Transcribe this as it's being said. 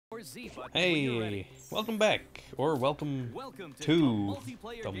or Z button when you're ready. Hey, welcome back, or welcome to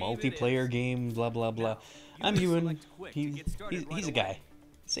the multiplayer game, blah blah blah. I'm Ewan. He's a guy.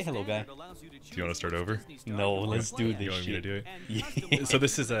 Say hello, guy. Do you want to start over? No, let's do this You want me to shit. do it? Yeah. So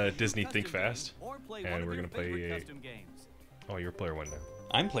this is a Disney Think Fast, and we're gonna play a... Oh, you're player 1 now.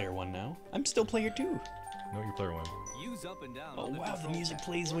 I'm player 1 now. I'm still player 2. No, you're player 1. Oh wow, the music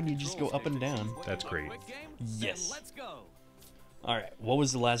plays when you just go up and down. That's great. Yes. Alright, what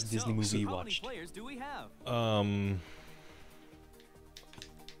was the last Disney movie you watched?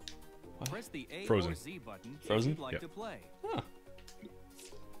 Frozen. Frozen? Yep. Huh.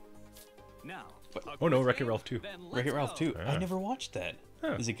 Oh no, Wreck-It Ralph 2. Wreck-It Ralph 2. Ah. I never watched that.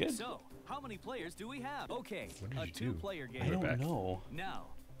 Huh. Is it good? So, how many players do we have? Okay, What did you do? two-player game. I don't back. know. Now,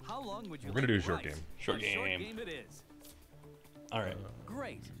 how long would you We're gonna do a short game. Short A short game. game it is. Alright.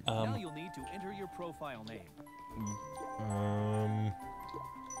 Great. Now you'll need to enter your profile name.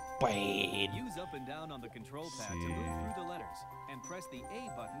 Wait. Use up and down on the control pad to move through the letters, and press the A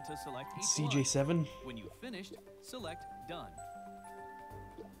button to select each one. CJ7? When you've finished, select Done.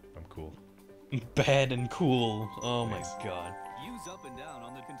 I'm cool. Bad and cool. Oh my Nice. god. Use up and down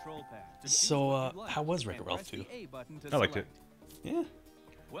on the control pad. To choose So, what you'd like, how was and Wreck-It Ralph press the 2? A button to I liked it. select. Yeah.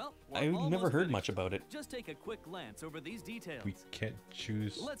 Well, we're I've never almost heard finished. much about it. Just take a quick glance over these details. We can't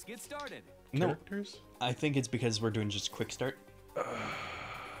choose Let's get started. No, characters? I think it's because we're doing just quick start.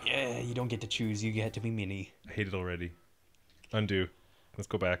 Yeah, you don't get to choose, you get to be mini. I hate it already. Undo. Let's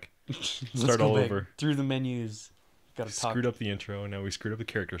go back. Let's Start go all back over. through the menus. Gotta talk. Screwed up the intro, and now we screwed up the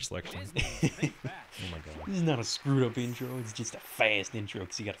character selection. Disney Think Fast. Oh my god. This is not a screwed up intro, it's just a fast intro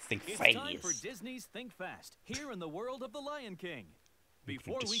because you gotta think It's fast. time for Disney's Think Fast, here in the world of the Lion King. We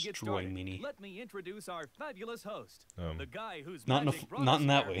can Before we get destroy started, Minnie. let me introduce our fabulous host, the guy who's Not in a magic f- brought not us in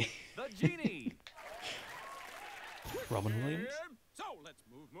that here, way. the genie. Robin Williams? So let's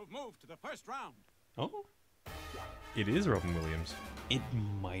move to the first round. Oh, It is Robin Williams. it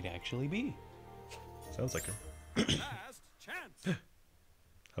might actually be. Sounds like him. Last chance.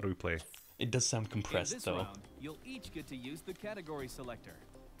 How do we play? It does sound In compressed this though. round, you'll each get to use the category selector.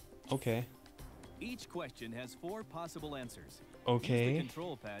 Okay. Each question has 4 possible answers. Use Okay. the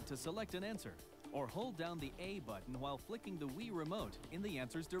control pad to select an answer, or hold down the A button while flicking the Wii remote in the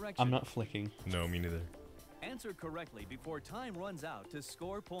answer's direction. I'm not flicking. No, me neither. Answer correctly before time runs out to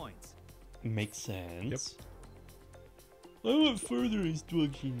score points. Makes sense. I want further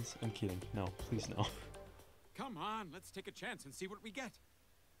instructions. I'm kidding. No, please no. Come on, let's take a chance and see what we get.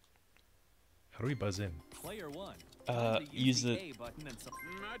 How do we buzz in? Player 1. Use the the A button and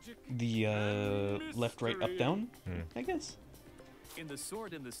Magic. left, right, up, down. I guess. in the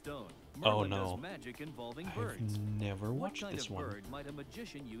Sword in the Stone. Oh, Merlin no. does magic involving I've birds. never What watched kind this of one. bird might a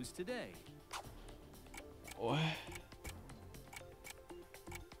magician use today? What?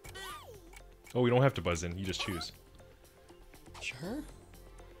 Oh, we don't have to buzz in. You just choose. Sure.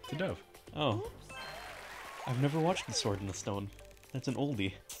 It's a dove. Oh. I've never watched The Sword in the Stone. That's an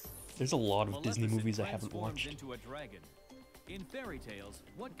oldie. There's a lot of Disney Maleficent movies I haven't transforms watched. into a dragon. In fairy tales,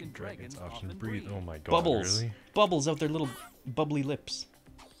 what can Dragons dragons often breathe. Oh my god. Bubbles! Really? Bubbles out their little bubbly lips.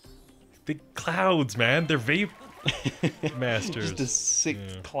 Big clouds, man. They're vape masters. Just a sick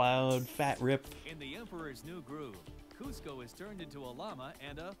Yeah. cloud, fat rip. In The Emperor's New Groove, Cusco is turned into a llama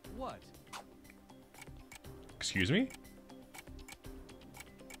and a what? Excuse me?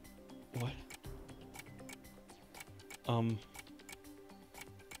 What?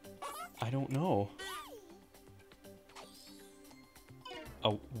 I don't know.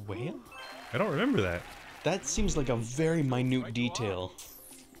 A whale? I don't remember that. That seems like a very minute detail.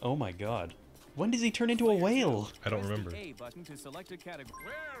 Oh my god. When does he turn into a whale? I don't Press the remember. A button to select a category.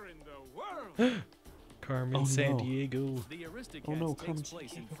 Where in the world? Carmen Oh, San no. Diego. The Aristocats Oh, no, takes Carmen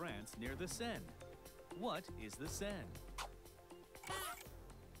place in Sandiego. France near the Seine. What is the Seine?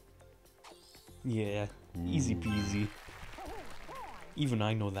 Yeah, easy peasy. Even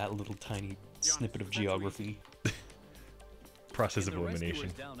I know that little tiny snippet of geography. Process In of The elimination.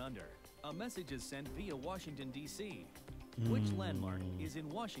 Rescuers Down Under, a message is sent via Washington, D.C. Which landmark is in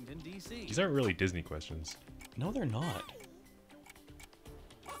Washington, D.C.? These aren't really Disney questions. No, they're not.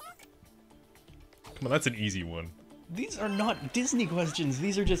 Come on, that's an easy one. These are not Disney questions.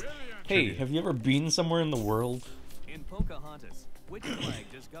 These are just, hey, have you ever been somewhere in the world? In Pocahontas, which flag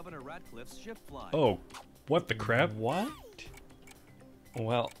does Governor Ratcliffe's ship fly? Oh, what the crap? What?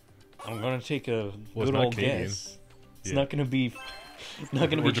 Well, I'm gonna take a Well, it's good not old Canadian. guess. It's Yeah. not gonna be. It's not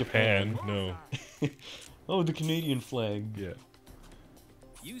gonna Or be Japan. No. Oh, the Canadian flag. Yeah.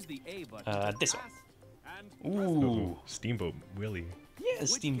 Use the A button. This one. And Ooh. Oh, Steamboat Willie. Yeah, Which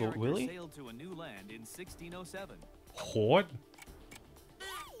Steamboat character Willie. sailed to a new land in 1607? What?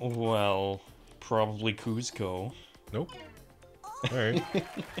 Well, probably Cuzco. Nope. Alright.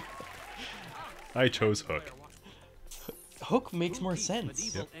 I chose Hook. Hook makes Who more keeps sense.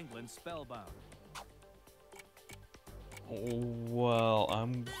 Medieval England spellbound? Well,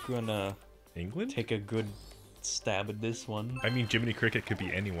 I'm gonna England? take a good stab at this one. I mean, Jiminy Cricket could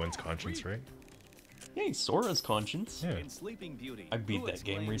be anyone's conscience, right? Hey, Sora's conscience. Yeah. In Sleeping Beauty, I beat who that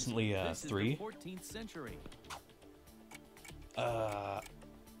game exclaims, recently, "This is 3. the 14th century.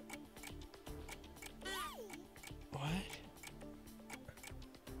 What?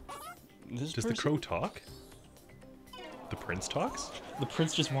 This Does the person- crow talk? The prince talks? The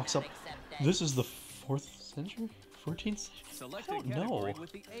prince just walks up. This is the 4th century? 14th century? Select I a don't category know.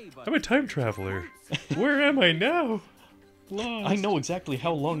 with the A button. I'm a time traveler. Where am I now? Lost. I know exactly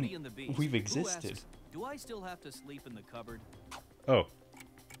how long Beauty and the Beast, we've who existed. asks, do I still have to sleep in the cupboard? Oh.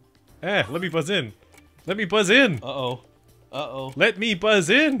 Let me buzz in. Let me buzz in. Uh-oh. Uh-oh. Let me buzz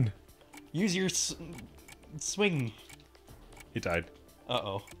in. Use your swing. He died.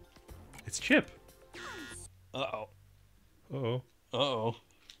 Uh-oh. It's Chip. Uh-oh. Uh-oh. Uh-oh.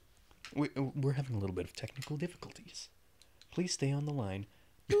 We're having a little bit of technical difficulties. Please stay on the line.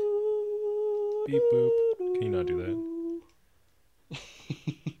 Beep boop. Can you not do that?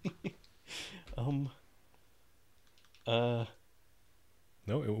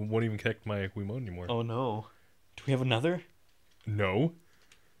 No, it won't even connect my Wiimote anymore. Oh no. Do we have another? No.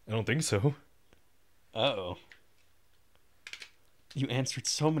 I don't think so. Uh-oh. You answered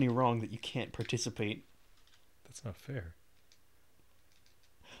so many wrong that you can't participate. That's not fair.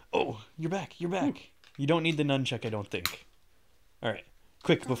 Oh, you're back. You're back. You don't need the nunchuck, I don't think. Alright.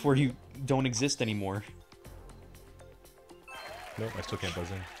 Quick, before you don't exist anymore. Nope, I still can't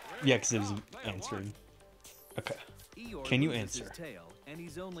buzz in. Yeah, because it was answered. Okay. Eeyore Can you loses his answer? tail, and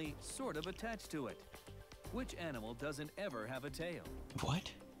he's only sort of attached to it. Which animal doesn't ever have a tail?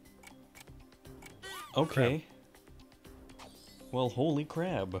 What? Okay. Well, holy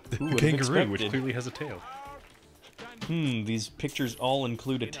crab. Who would have Kangaroo, which expected? clearly has a tail. These pictures all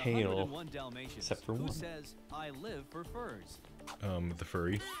include a In tail. 101 Dalmatians, Except for who one. says, I live for furs? The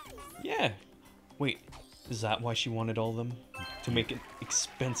furry. Yeah. Wait, is that why she wanted all of them? To make an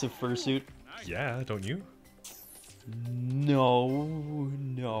expensive fursuit? Yeah, don't you? No,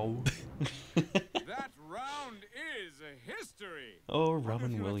 no. That round is a history. Oh, Wonder if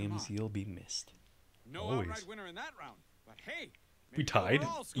Robin you left Williams, them on. you'll be missed. No Always. outright winner in that round. But hey, We maybe tied?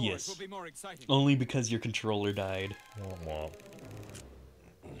 overall scores Yes. will be more exciting. Only because your controller died. Womp womp.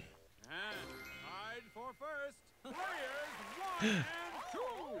 And tied for first. Warriors 1 and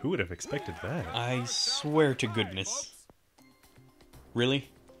 2. Who would have expected that? I swear to goodness. Really?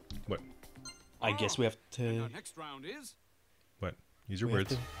 What? I guess we have And to... our next round is What? Use your we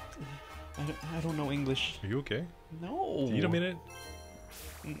have words. to- I don't know English. Are you okay? No. Do you need a minute?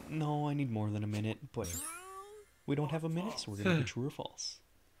 No, I need more than a minute, but we don't have a minute, so we're gonna do true or false.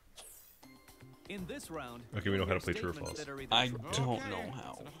 In this round, Okay, we know how to play statements true or false. that are either I true- don't Okay, know that's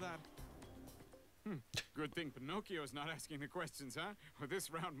how. enough of that. Good thing Pinocchio's not asking the questions, huh? Or this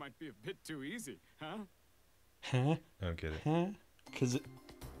round might be a bit too easy, huh? Huh? I don't get it. Huh? Because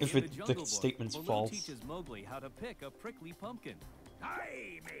if In the Jungle Book, statement's Baloo false... teaches Mowgli how to pick a prickly pumpkin.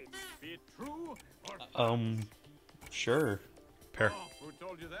 Aye, mate. Be it true or Sure. Pear. Oh, who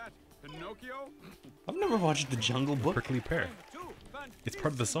told you that? Pinocchio? I've never watched The Jungle Book. Prickly pear. It's part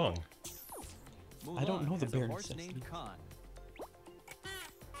of the song. I don't Mulan know the has a bare horse necessity. named Khan.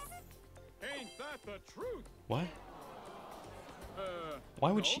 Ain't that the truth? What? Uh,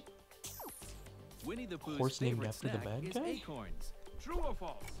 Why would no? she... Winnie the Pooh's Horse named favorite after the snack bad is guy? acorns. True or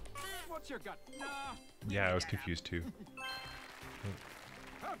false? What's your gut? Nah. Yeah, I was confused too.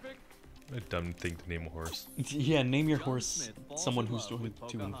 Perfect. A dumb thing to name a horse. Yeah, name your John horse Smith falls someone in who's love going with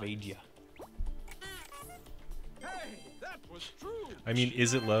to invade you. Hey, that was true. I mean,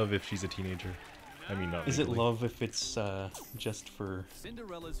 is it love if she's a teenager? I mean, not Is it legally. love if it's just for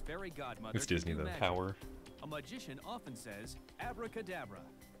Cinderella's fairy godmother It's Disney, can do though. magic. power? A magician often says abracadabra.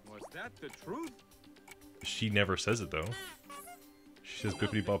 Was that the truth? She never says it though. She says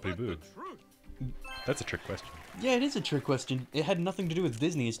bippity boppity boo. The truth. That's a trick question. Yeah, it is a trick question. It had nothing to do with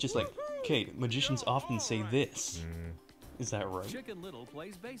Disney. It's just like, okay, magicians often say this. Is that right? Chicken Little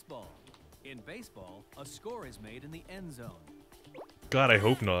plays baseball. In baseball, a score is made in the end zone. God, I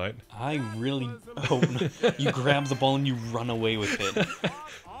hope not. I really hope not. You grab the ball and you run away with it.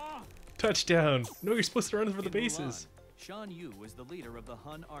 Touchdown! No, you're supposed to run for the In bases. Mulan, Shan Yu was the leader of the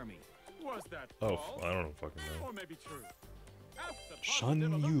Han army. Was that Oh, false? I don't fucking know. Or maybe true. After Shan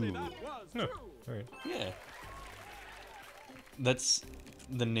positive alumni, Yu. that was No. true. Alright. Yeah. That's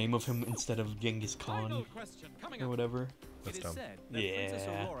the name of him instead of Genghis Khan or whatever. That's It is dumb. said that Princess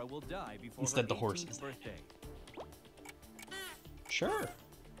Yeah. Aurora will die before Instead her the 18th horses. birthday. Sure.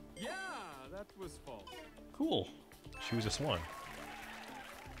 Yeah, that was false. Cool. She was a swan.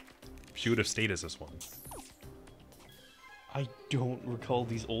 She would have stayed as a swan. I don't recall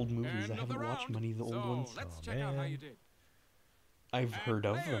these old movies. End I of the haven't watched round. many of the old So, ones. let's Oh, check out how man. you did. I've heard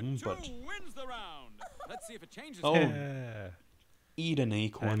of Player them, two but wins the round. Let's see if it changes. Oh. Yeah. eat an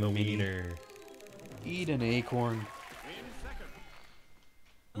acorn, I'm a Minnie. wiener. Eat an acorn. In second.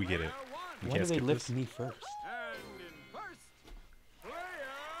 We get it. Player one. We Why can't do they skip lift this. me first? And in first, player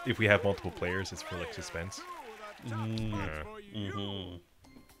If we have multiple players, it's for like suspense. two, the top Mm. spot Yeah. for you. Mm-hmm.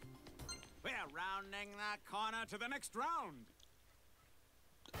 We're rounding that corner to the next round.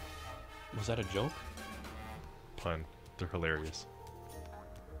 Was that a joke? Pun. They're hilarious.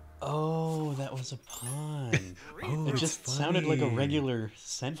 Oh, that was a pun. Oh, It just sounded like a regular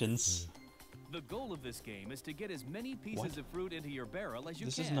sentence. The goal of this game is to get as many pieces What? of fruit into your barrel as you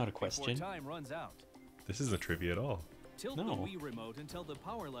This can is not a before question. time runs out. This isn't trivia at all. Tilt No. the Wii remote until the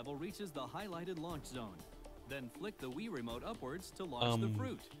power level reaches the highlighted launch zone. Then flick the Wii remote upwards to launch the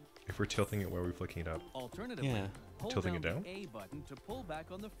fruit. If we're tilting it, where are we flicking it up? Alternatively, Yeah. hold Tilting down it the A button to pull back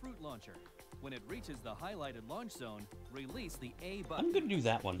on the fruit launcher. When it reaches the highlighted launch zone, release the A button. I'm gonna do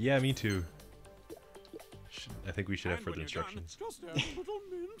that one. Yeah, me too. I think we should have And when further you're done, instructions. just add a little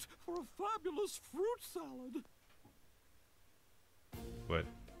mint for a fabulous fruit salad. What?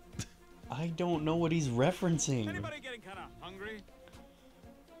 I don't know what he's referencing. Anybody getting kind of hungry?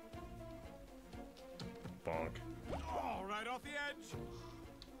 Bonk. Oh, right off the edge.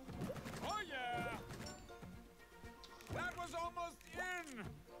 Oh yeah. That was almost in.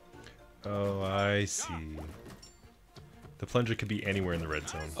 Oh, I see. The plunger could be anywhere in the red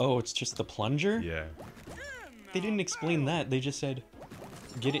zone. Oh, it's just the plunger? Yeah. They didn't explain that. They just said,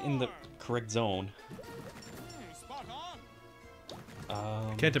 get it in the correct zone. Spot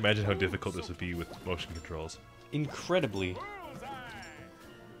on. Can't imagine how difficult this would be with motion controls. Incredibly. Bullseye.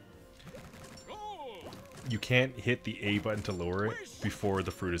 Goal. You can't hit the A button to lower it before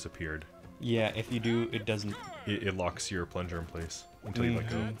the fruit has appeared. Yeah, if you do, it doesn't. It locks your plunger in place until you let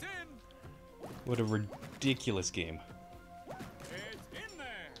go. It's in. What a ridiculous game. It's in there.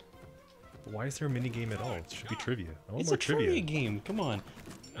 Why is there a mini game at all? It should be trivia. I want It's more a trivia trivia. game. Come on.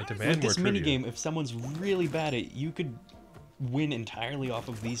 I With demand more this trivia. minigame, if someone's really bad at it, you could win entirely off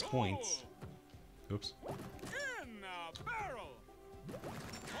of these points. Oops. In a barrel.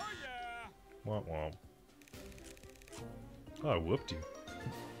 Oh yeah. Womp womp. Oh, I whooped you.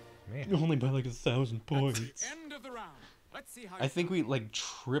 Man. Only by like 1,000 points. End of the round. Let's see how I think we like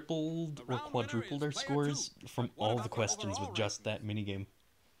tripled or quadrupled our scores from all the questions with just that minigame.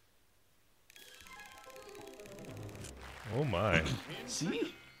 Oh my.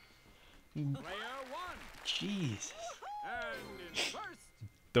 See? Player one. Jeez. And in first.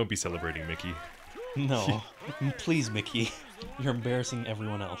 Don't be celebrating, Mickey. No. Please, Mickey. You're embarrassing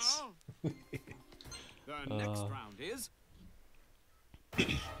everyone else. The next round is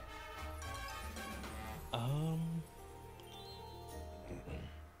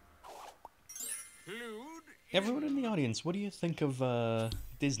Lude. Everyone in the audience, what do you think of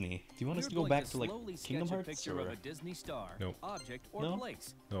Disney? Do you want us to You're go going back to like slowly Kingdom sketch a Hearts picture or of a Disney star, Nope. object, or No?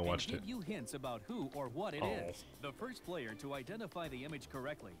 place. No, and watched give it. you hints about who or what it Oh. is. The first player to identify the image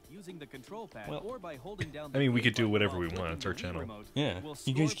correctly using the control pad Well- or by holding down I the mean, we A could do button whatever while we want, flicking it's our the Wii channel. remote Yeah, will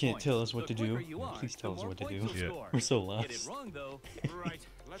you guys score can't points. tell us what The to do. quicker you are, Please the tell us more what to points do. you'll Yeah. score. We're so Get it lost. wrong though. Right.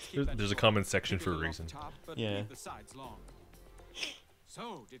 Let's keep that There's a short. comment section Keep for a it off reason. Top, but Yeah. leave the sides long.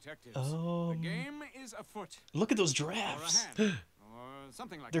 So, detectives, the Um, game is afoot. Look at those Or a giraffes. hand. Or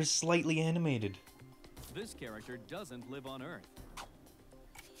something like They're that. slightly animated. This character doesn't live on Earth.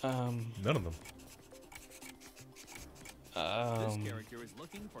 None of them. This character is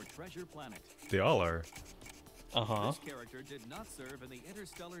looking for Treasure Planet. They all are. Uh-huh. This character did not serve in the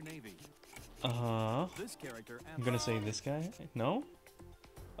Interstellar Navy. Uh-huh. This character I'm gonna say this guy. No?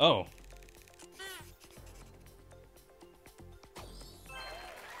 Oh.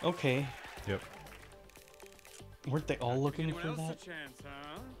 Okay. Yep. Weren't they all looking Anyone for else that? a chance,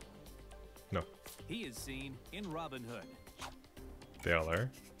 huh? No. He is seen in Robin Hood. They all are.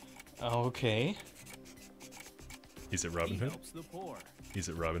 Okay. Is it Robin He Hood? helps the poor. Is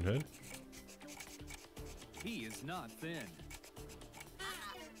it Robin Hood? He is not thin.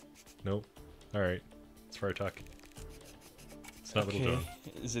 Nope. Alright. It's Fire Talk. It's not Little Okay.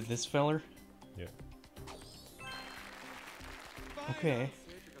 John. Is it this feller? Yeah. Okay.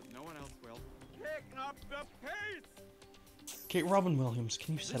 Because no one else will. Pick up the pace. Okay, Robin Williams,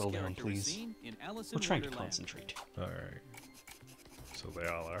 can you This settle down, character is please? seen in Alice in We're trying to Wonderland. concentrate. Alright. So they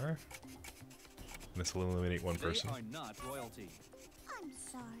all are. And this will eliminate one person. They are not royalty. I'm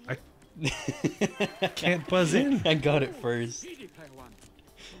sorry. I can't buzz in. I got it first. Speedy player one.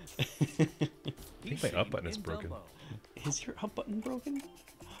 I think my up button is broken. Is your up button broken?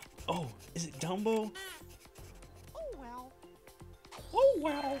 Oh, is it Dumbo? Oh well. Oh,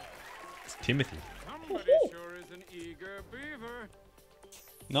 wow. It's Timothy. Somebody sure is an eager beaver.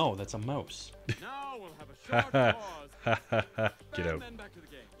 No, that's a mouse. Now we'll have a short pause. Get out. And then back to the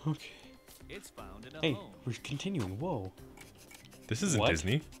game. Okay. It's found in a Hey, home. we're continuing. Whoa. This isn't What?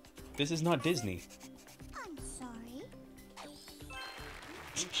 Disney. This is not Disney. I'm sorry.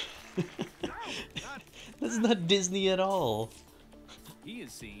 This is not Disney at all. He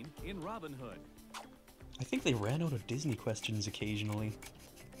is seen in Robin Hood. I think they ran out of Disney questions occasionally.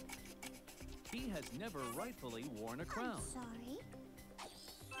 He has never rightfully worn a crown. Sorry.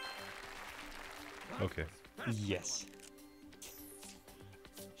 Okay. Yes.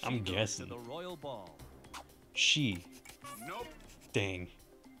 She I'm goes to guessing. the royal ball. She. Nope. Dang.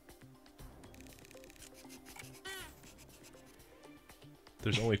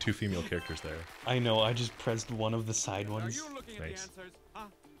 There's only 2 female characters there. I know, I just pressed one of the side Are ones. you looking at Nice. the answers? Huh?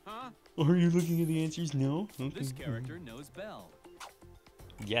 Huh? Are you looking at the answers? No? This Okay. character knows Belle.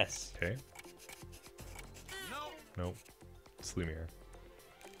 Yes. Okay. No. Nope. It's Lumiere.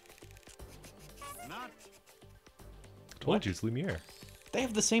 Not. Told you it's Lumiere. They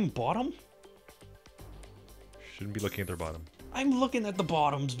have the same bottom? Shouldn't be looking at their bottom. I'm looking at the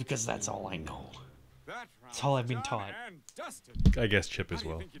bottoms because that's all I know. That's all I've been taught. And dusted. I guess Chip How as do you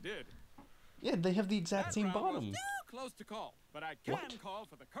well. think you did? Yeah, they have the exact That same round was bottom. too close to call, but I can What? call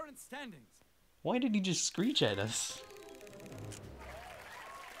for the current standings. Why did he just screech at us?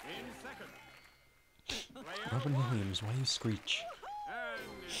 In second. Player Robin one. Williams, why you screech? And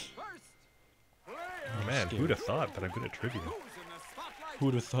in first. Player Oh man, scared. who'd have thought that I'm good at trivia? who's in the spotlight? Who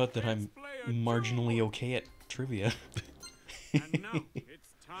would have thought that I'm Player two. marginally okay at trivia? And now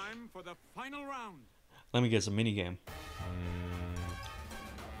it's time for the final round. Let me guess, a minigame.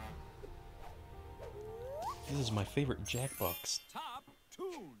 This is my favorite Jackbox. Top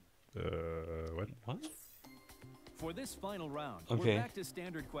tune. What? What? For this final round, Okay. we're back to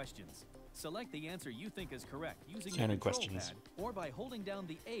standard questions. Select the answer you think is correct using Standard the control questions. pad or by holding down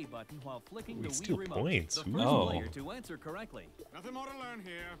the A button while flicking We the Wii steal remote. points. The Ooh. first Oh. player to answer correctly. Nothing more to learn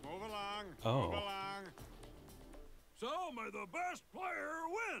here. Move along. Oh. Move along. So may the best player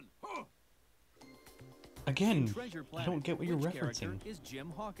win. Huh. Again, Treasure I Planet, don't get what you're which character referencing. is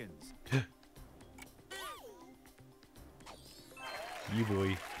Jim Hawkins? You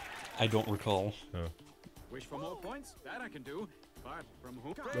boy. I don't recall. Oh. Wish for more points? That I can do. But from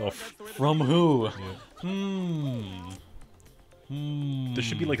who? Oh, That's the way the From game who? Yeah. There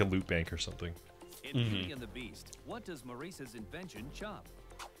should be like a loot bank or something. In Beauty and the Beast, what does Maurice's invention chop?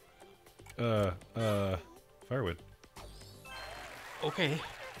 Firewood. Okay.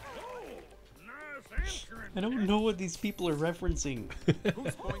 Nice answering. I don't know what these people are referencing.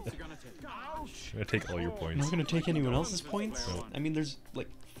 Whose points you gonna take? Ouch. I'm gonna take all your I'm points. not gonna take anyone else's points. No. I mean, there's like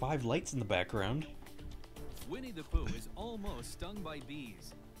 5 lights in the background. Winnie the Pooh is almost stung by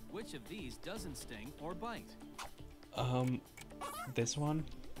bees. Which of these doesn't sting or bite? This one,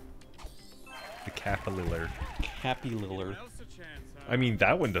 The Capillillar. Capillillar. Else a chance, huh? I mean,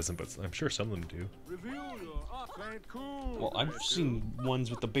 that one doesn't, but I'm sure some of them do. Reveal your arcade cool. Well, I've seen ones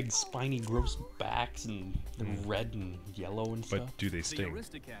with the big spiny, gross backs and they're red and yellow and stuff. But do they The sting?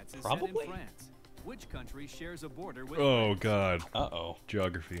 Aristocats is Probably. set in France. Which country shares a border with Oh France? god. Uh-oh.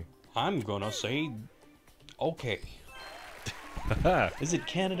 Geography. I'm gonna say, okay. Haha. Is it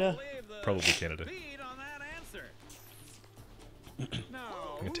Canada? Probably Canada. Speed on that answer. No.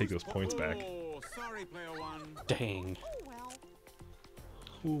 I'm gonna take those points back. Oh, sorry, player one. Dang. Oh well.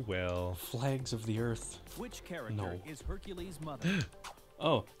 Oh well. Flags of the Earth. Which character No. is Hercules' mother?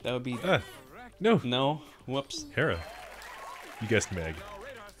 Oh, that would be... Ah, no. No. Whoops. Hera. You guessed Meg. Now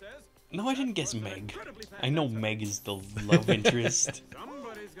radar says No, I didn't guess Meg. I know Meg is the love interest.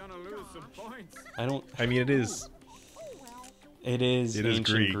 somebody's gonna lose some points. I don't... I mean, it is. Oh well. It is It is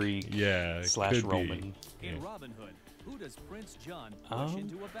ancient Greek. Yeah. it slash could be. Roman. In Yeah. Robin Hood, who does Prince John push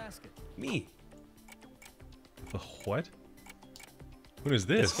into a basket? Me. The what? What is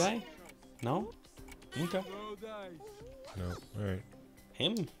This this? guy? No? Okay. No. All right.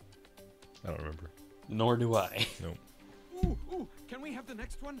 Him? I don't remember. Nor do I. No. Ooh, can we have the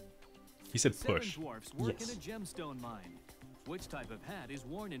next one? He said push. 7 dwarfs work Yes. in a gemstone mine. Which type of hat is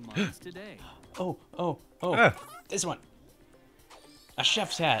worn in mines today? Oh. Ah. This one. A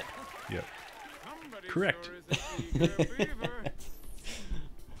chef's hat. Yep. Somebody Correct. sure is an eager beaver.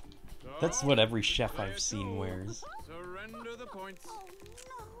 That's So, what every chef player I've seen two, wears. Surrender Surrender the points. Oh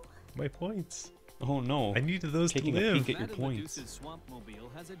no. My points. Oh no. I needed those Taking to a live. peek at your That of points. Medusa's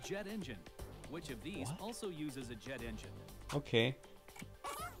Swampmobile has a jet engine. Which of these What? also uses a jet engine? Okay.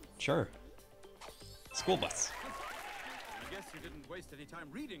 Sure. School bus. I guess you didn't waste any time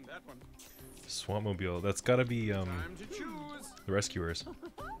reading that one. Swampmobile. That's gotta be Time to choose. the rescuers.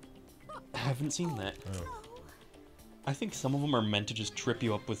 I haven't seen that. Oh. I think some of them are meant to just trip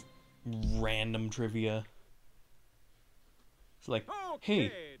you up with random trivia. It's like, hey,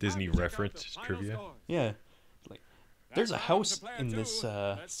 Okay, Disney time to check out reference the final trivia. scores. yeah, like, there's a That's house round to player in two. this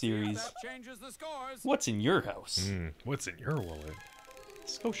Let's see if series. that changes the scores. What's in your house? What's in your wallet?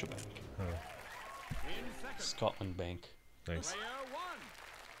 Scotiabank. Oh, In second, Scotland Bank. nice. player one.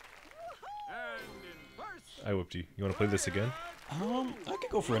 And in first, I whooped you. You want to play this again? I could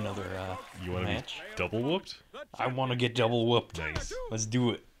go for another You want to be match. double whooped? I want to get double whooped. Nice. Let's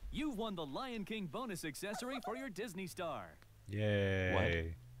do it. You've won the Lion King bonus accessory for your Disney Star.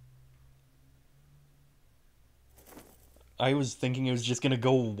 Yay. I was thinking it was just gonna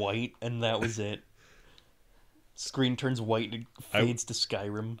go white and that was it. Screen turns white and fades to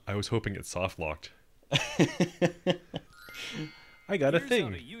Skyrim. I was hoping it soft locked. I got a Here's how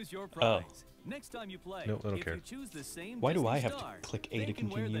thing. to use your prize. Next time you play, No, I don't if care. you choose the same Why do Disney I have to star, click A they to can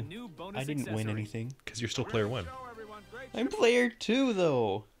wear the continue? new bonus I didn't win accessory. anything. Because you're still player one. show everyone. Great I'm player 2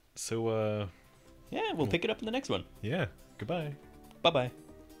 though. So, Yeah, we'll pick it up in the next one. yeah. Goodbye. Bye bye.